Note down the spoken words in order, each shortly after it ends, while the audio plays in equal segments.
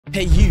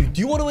Hey you, do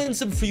you want to win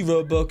some free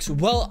Robux?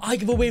 Well, I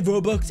give away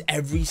Robux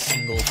every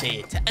single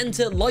day. To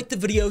enter, like the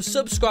video,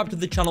 subscribe to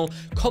the channel,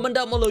 comment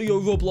down below your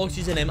Roblox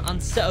username,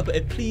 and set up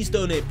a please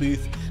donate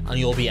booth, and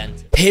you'll be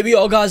entered. Here we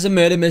are guys, in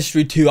Murder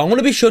Mystery 2. I'm going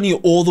to be showing you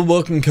all the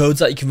working codes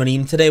that you can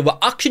redeem today. We're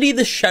actually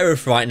the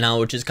sheriff right now,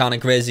 which is kind of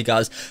crazy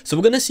guys. So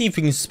we're going to see if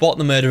we can spot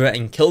the murderer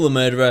and kill the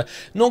murderer.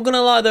 Not going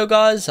to lie though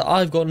guys,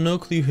 I've got no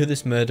clue who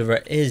this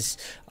murderer is.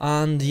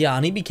 And yeah, I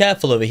need to be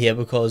careful over here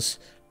because,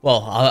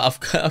 well, I've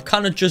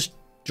kind of just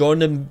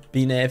joined and I've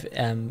been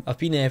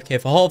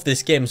AFK for half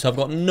this game, so I've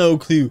got no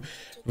clue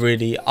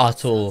really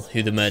at all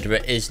who the murderer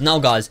is. Now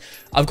guys,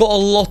 I've got a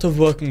lot of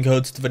working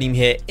codes to redeem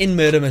here in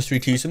Murder Mystery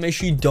 2, so make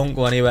sure you don't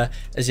go anywhere,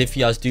 as if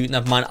you guys do,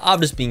 never mind, I've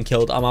just been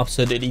killed. I'm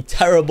absolutely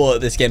terrible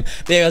at this game.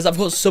 But yeah guys, I've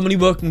got so many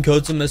working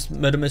codes in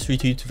Murder Mystery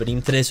 2 to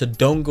redeem today, so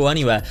don't go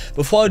anywhere.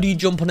 Before I do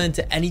jump on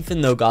into anything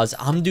though guys,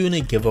 I'm doing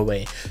a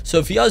giveaway. So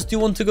if you guys do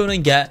want to go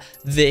and get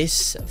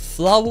this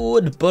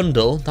flowerwood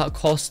bundle that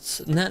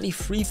costs nearly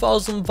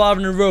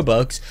 3,500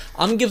 Robux,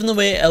 I'm giving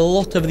away a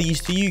lot of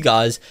these to you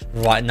guys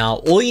right now.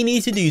 All you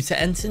need to do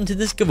to enter into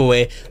this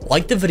giveaway,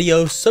 like the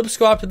video,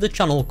 subscribe to the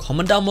channel,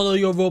 comment down below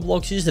your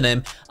Roblox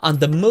username,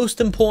 and the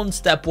most important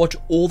step, watch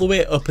all the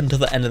way up until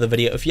the end of the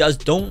video. If you guys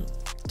don't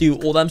do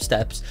all them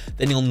steps,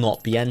 then you'll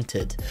not be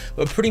entered.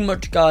 But pretty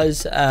much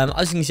guys,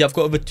 as you can see, I've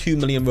got over 2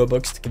 million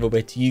Robux to give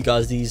away to you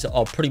guys. These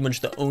are pretty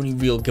much the only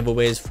real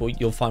giveaways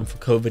you'll find for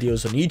code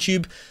videos on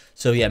YouTube.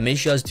 So yeah, make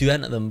sure you guys do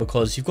enter them,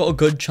 because you've got a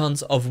good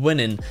chance of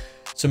winning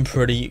some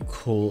pretty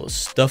cool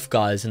stuff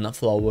guys in that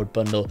flowerwood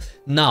bundle.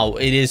 Now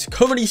it is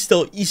currently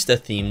still Easter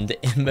themed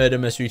in Murder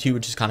Mystery 2,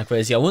 which is kind of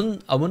crazy. I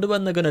wonder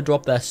when they're going to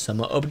drop their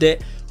summer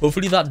update.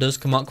 Hopefully that does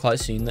come out quite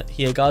soon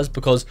here guys,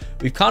 because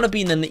we've kind of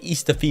been in the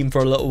Easter theme for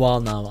a little while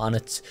now, and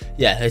it's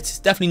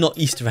definitely not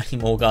Easter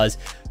anymore guys.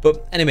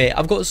 But anyway,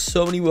 I've got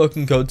so many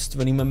working codes to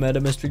redeem in Murder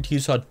Mystery 2,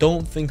 so I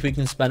don't think we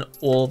can spend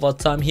all of our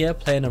time here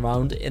playing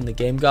around in the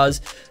game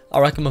guys. I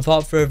reckon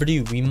without further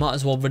ado, we might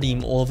as well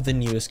redeem all of the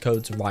newest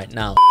codes right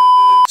now.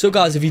 So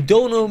guys, if you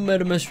don't know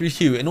Murder Mystery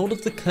 2, in order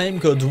to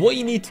claim codes, what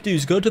you need to do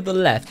is go to the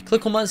left,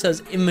 click on where it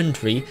says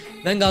inventory,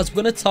 then guys,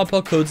 we're going to type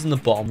our codes in the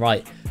bottom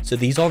right. So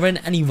these are in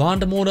any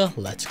random order.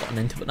 Let's get on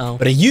into it now.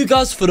 But are you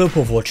guys fed up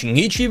of watching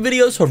YouTube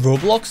videos for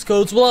Roblox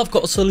codes? Well, I've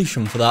got a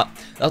solution for that.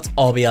 That's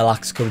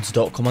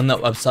rblxcodes.com. On that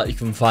website, you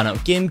can find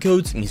out game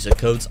codes, music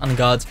codes, and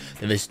guides.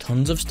 There is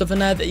tons of stuff in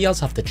there that you guys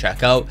have to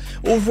check out.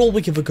 Overall,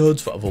 we give a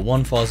codes for over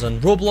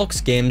 1,000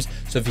 Roblox games.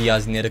 So if you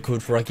guys need a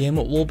code for a game,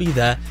 it will be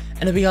there.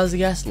 And if you guys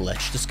guess,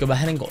 let's just go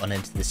ahead and get on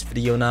into this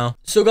video now.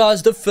 So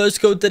guys, the first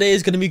code today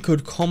is going to be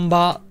code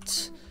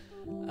combat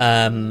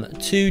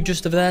 2,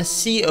 just over there,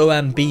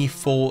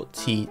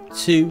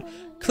 COMB42.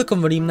 Click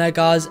on redeem there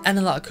guys,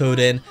 enter that code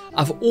in.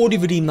 I've already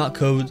redeemed that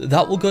code.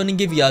 That will go in and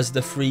give you guys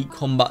the free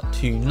combat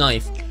 2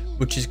 knife,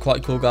 which is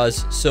quite cool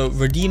guys. So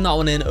redeem that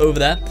one in over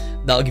there.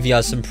 That'll give you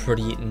guys some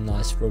pretty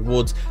nice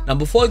rewards. Now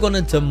before I go on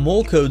into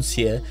more codes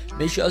here,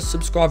 make sure you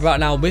subscribe right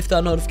now with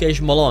that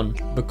notification bell on,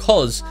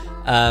 because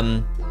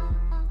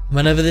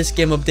whenever this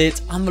game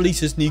updates and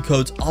releases new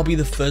codes, I'll be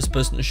the first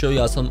person to show you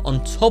guys some.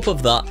 On top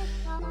of that,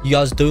 you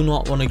guys do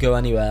not want to go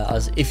anywhere,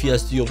 as if you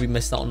guys do, you'll be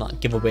missing out on that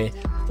giveaway,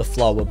 the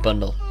flowerwood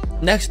bundle.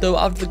 Next though,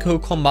 after the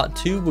code combat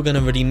 2, we're going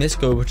to redeem this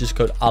code, which is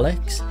code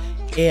Alex,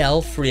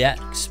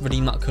 AL3X.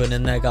 Redeem that code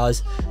in there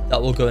guys. That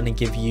will go in and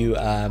give you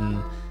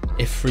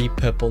a free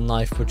purple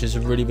knife, which is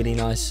really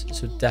nice.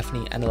 So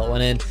definitely enter that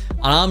one in.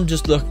 And I'm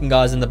just looking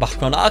guys in the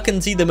background, I can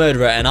see the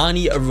murderer and I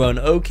need to run.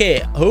 Okay,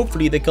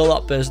 hopefully they kill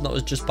that person that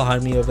was just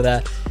behind me over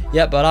there.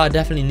 Yeah, but I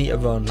definitely need to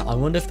run. I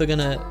wonder if they're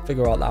gonna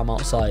figure out that I'm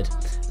outside.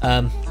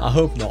 I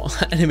hope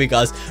not. Anyway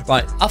guys,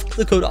 right, after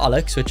the code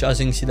Alex, which as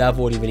you can see there, I've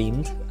already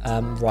redeemed.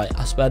 Right,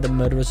 I swear the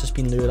murderer's just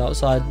been looted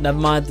outside. Never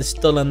mind, they're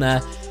still in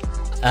there.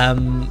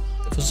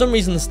 For some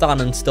reason they're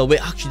standing still. Wait,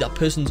 actually that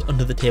person's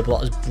under the table.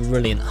 That is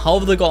brilliant. How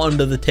have they got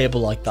under the table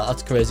like that?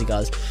 That's crazy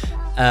guys.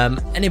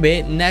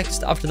 Anyway,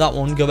 next after that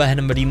one, go ahead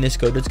and redeem this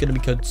code. It's going to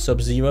be code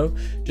Sub-Zero,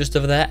 just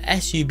over there,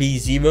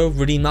 SUB0.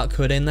 Redeem that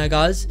code in there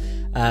guys.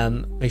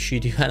 Make sure you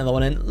do enter that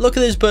one in. Look at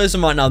this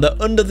person right now, they're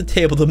under the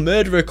table. The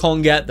murderer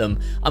can't get them.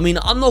 I mean,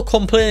 I'm not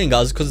complaining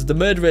guys, because the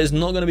murderer is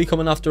not going to be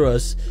coming after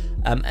us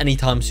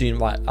anytime soon.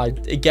 Right, I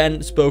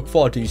again spoke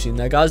far too soon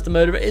there guys. The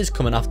murderer is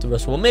coming after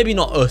us. Well, maybe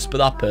not us, but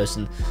that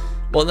person.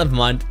 Well, never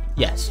mind.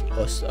 Yes,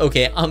 us.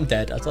 Okay, I'm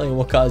dead. I'll tell you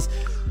what guys,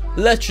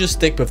 let's just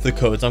stick with the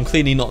codes. I'm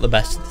clearly not the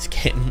best at this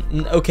game.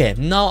 Okay,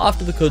 now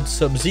after the code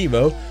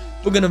Sub-Zero,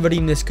 we're going to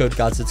redeem this code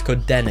guys. It's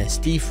code Dennis,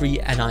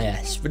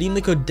 D3NIS. Redeem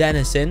the code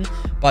Dennis in.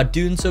 By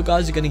doing so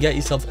guys, you're going to get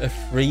yourself a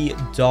free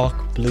dark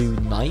blue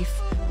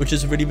knife, which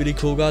is really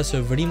cool guys.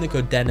 So redeem the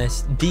code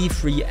Dennis,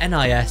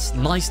 D3NIS.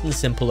 Nice and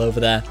simple over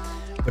there.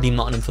 Redeem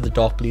that in for the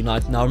dark blue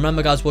knife. Now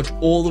remember guys, watch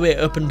all the way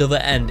up until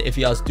the end if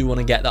you guys do want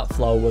to get that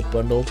flowerwood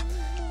bundle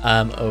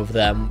over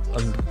there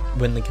and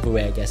win the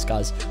giveaway, I guess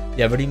guys.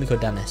 Yeah, redeem the code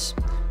Dennis.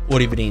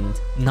 Already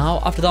redeemed. Now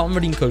after that one,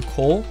 redeem code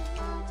Call,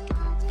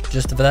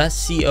 just for that,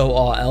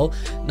 CORL.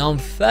 Now I'm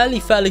fairly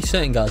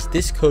certain, guys,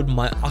 this code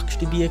might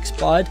actually be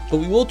expired, but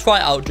we will try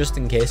it out just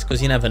in case,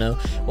 because you never know.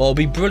 Well, it'll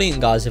be brilliant,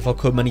 guys, if our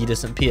code money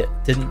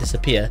didn't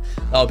disappear.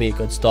 That'll be a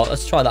good start.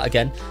 Let's try that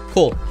again.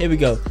 Cool, here we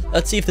go.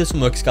 Let's see if this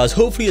one works, guys.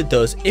 Hopefully it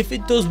does. If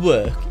it does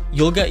work,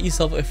 you'll get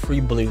yourself a free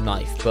blue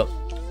knife, but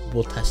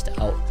we'll test it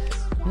out.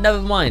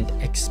 Never mind,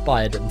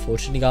 expired,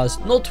 unfortunately, guys.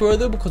 Not to worry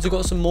though, because we've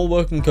got some more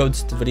working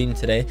codes to redeem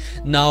today.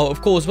 Now,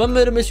 of course, when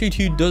Murder Mystery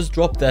 2 does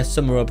drop their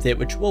summer update,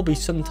 which will be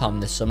sometime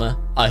this summer,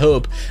 I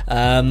hope,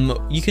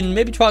 you can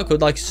maybe try a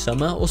code like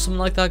summer or something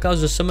like that,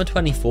 guys, or summer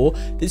 24.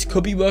 This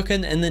could be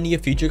working in the near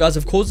future, guys.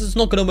 Of course, it's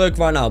not going to work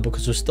right now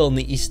because we're still in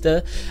the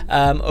Easter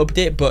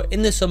update, but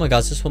in the summer,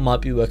 guys, this one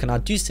might be working. I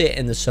do say it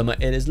in the summer.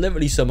 It is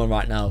literally summer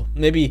right now.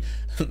 Maybe,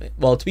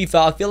 well, to be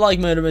fair, I feel like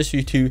Murder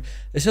Mystery 2,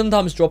 they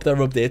sometimes drop their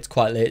updates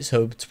quite late,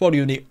 so it's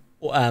probably only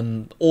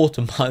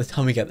autumn by the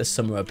time we get the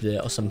summer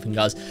update or something,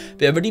 guys.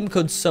 But yeah, redeem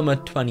code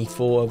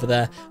summer24 over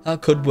there.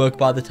 That could work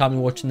by the time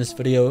you're watching this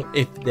video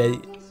if they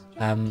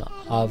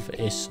have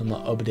a summer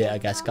update, I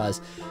guess,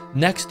 guys.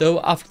 Next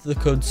though, after the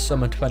code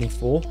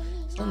summer24,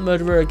 is that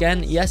murderer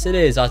again? Yes, it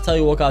is. I'll tell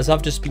you what, guys,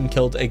 I've just been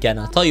killed again.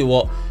 I'll tell you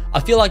what,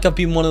 I feel like I've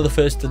been one of the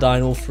first to die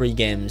in all 3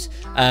 games.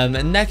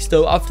 And next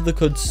though, after the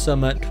code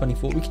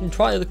summer24, we can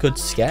try the code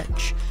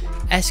sketch,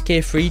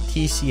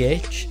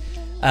 SK3TCH.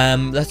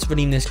 Let's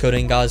redeem this code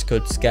in, guys,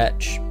 code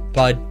sketch.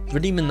 By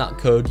redeeming that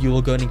code, you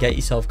will go and get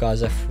yourself,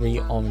 guys, a free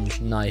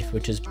orange knife,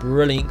 which is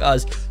brilliant,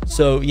 guys.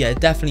 So yeah,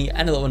 definitely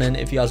enter that one in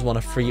if you guys want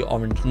a free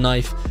orange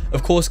knife.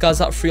 Of course, guys,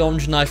 that free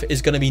orange knife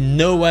is going to be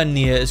nowhere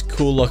near as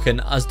cool looking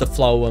as the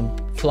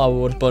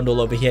flowerwood bundle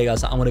over here,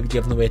 guys, that I'm going to be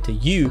giving away to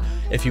you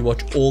if you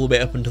watch all the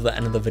way up until the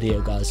end of the video,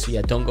 guys. So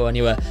yeah, don't go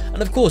anywhere.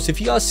 And of course, if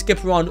you guys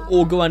skip around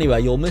or go anywhere,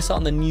 you'll miss out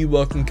on the new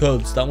working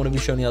codes that I'm going to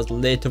be showing you guys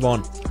later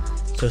on.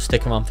 So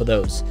stick around for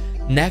those.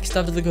 Next,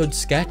 after the code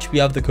sketch, we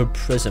have the code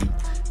prism,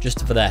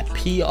 just for there,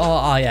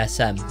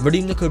 PRISM.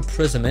 Redeem the code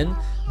prism in.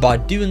 By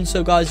doing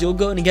so, guys, you'll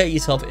go and get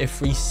yourself a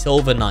free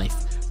silver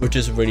knife, which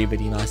is really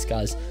nice,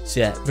 guys.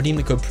 So yeah, redeem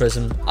the code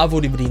prism. I've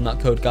already redeemed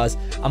that code, guys.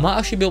 I might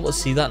actually be able to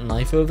see that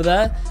knife over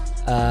there.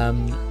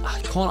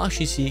 I can't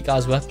actually see it,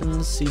 guys.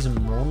 Weapons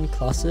season 1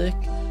 classic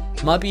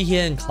might be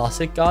here in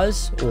classic,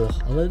 guys, or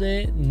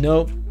holiday.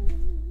 Nope,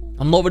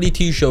 I'm not really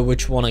too sure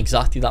which one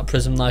exactly that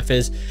prism knife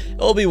is.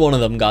 It'll be one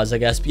of them, guys, I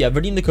guess. But yeah,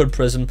 redeem the code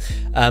prism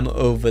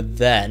over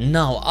there.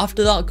 Now,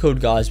 after that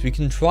code, guys, we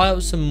can try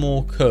out some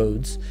more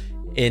codes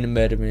in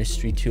Murder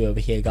Mystery 2 over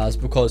here, guys,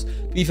 because to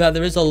be fair,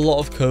 there is a lot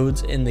of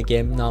codes in the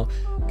game. Now,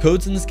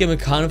 codes in this game are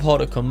kind of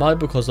hard to come by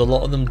because a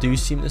lot of them do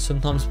seem to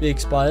sometimes be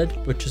expired,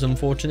 which is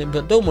unfortunate.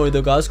 But don't worry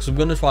though, guys, because I'm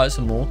going to try out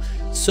some more.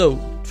 So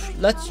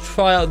let's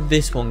try out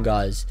this one,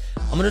 guys.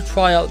 I'm going to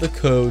try out the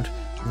code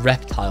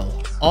reptile,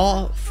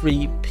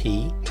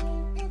 R3P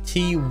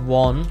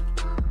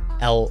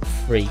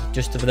T1L3,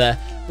 just over there.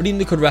 Redeem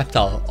the code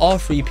reptile,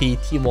 R3P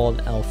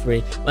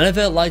T1L3.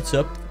 Whenever it lights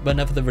up,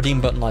 whenever the redeem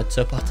button lights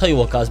up, I'll tell you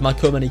what, guys, my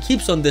code money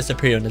keeps on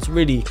disappearing. It's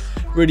really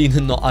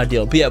not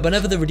ideal. But yeah,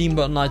 whenever the redeem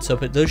button lights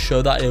up, it does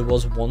show that it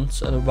was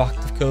once an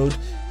active code.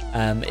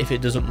 If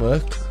it doesn't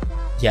work,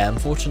 yeah,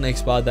 unfortunately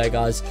expired there,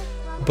 guys.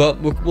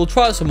 But we'll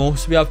try out some more.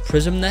 So we have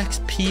prism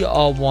next,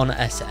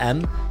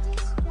 PR1SM.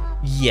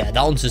 Yeah,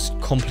 that one's just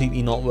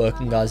completely not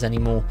working, guys,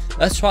 anymore.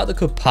 Let's try out the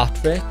code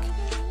Patrick,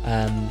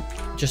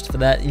 just for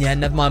that. Yeah,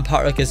 never mind,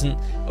 Patrick isn't.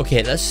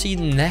 Okay, let's see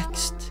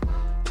next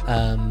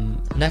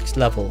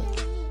level,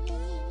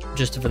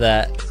 just for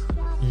that.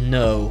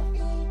 No,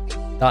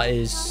 that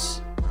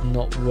is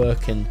not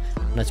working,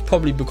 and it's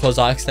probably because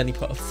I accidentally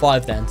put a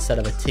 5 there instead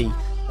of a T.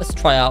 Let's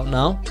try out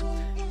now.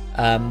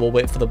 We'll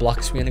wait for the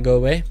black screen to go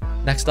away.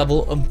 Next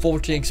level,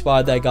 unfortunately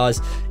expired there,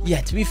 guys. Yeah,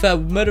 to be fair,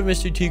 Murder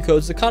Mystery 2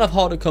 codes are kind of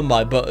hard to come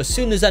by, but as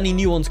soon as any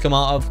new ones come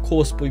out, of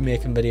course, we'll be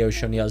making videos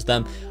showing you guys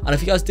them. And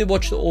if you guys did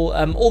watch it all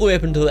the way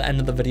up until the end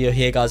of the video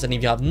here, guys, and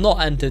if you have not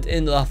entered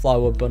into that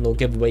flowerwood bundle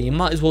giveaway, you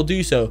might as well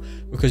do so,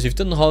 because you've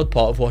done the hard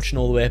part of watching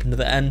all the way up into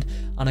the end.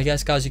 And I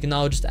guess, guys, you can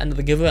now just enter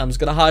the giveaway. I'm just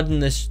gonna hide in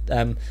this,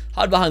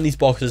 hide behind these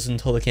boxes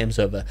until the game's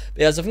over.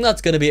 But guys, I think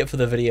that's gonna be it for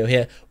the video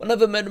here.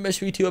 Whenever Murder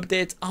Mystery 2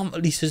 updates and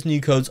releases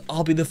new codes,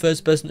 I'll be the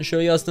first person to show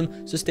you guys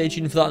them. So stay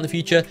tuned for that in the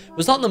future.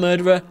 Was that the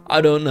murderer? I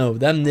don't know.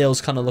 Them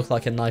nails kind of look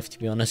like a knife, to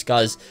be honest,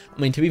 guys.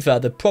 I mean, to be fair,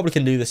 they probably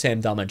can do the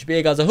same damage. But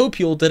yeah, guys, I hope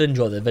you all did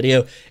enjoy the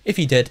video. If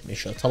you did, make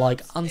sure to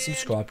like and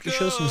subscribe to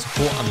show some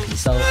support, and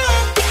peace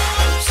out.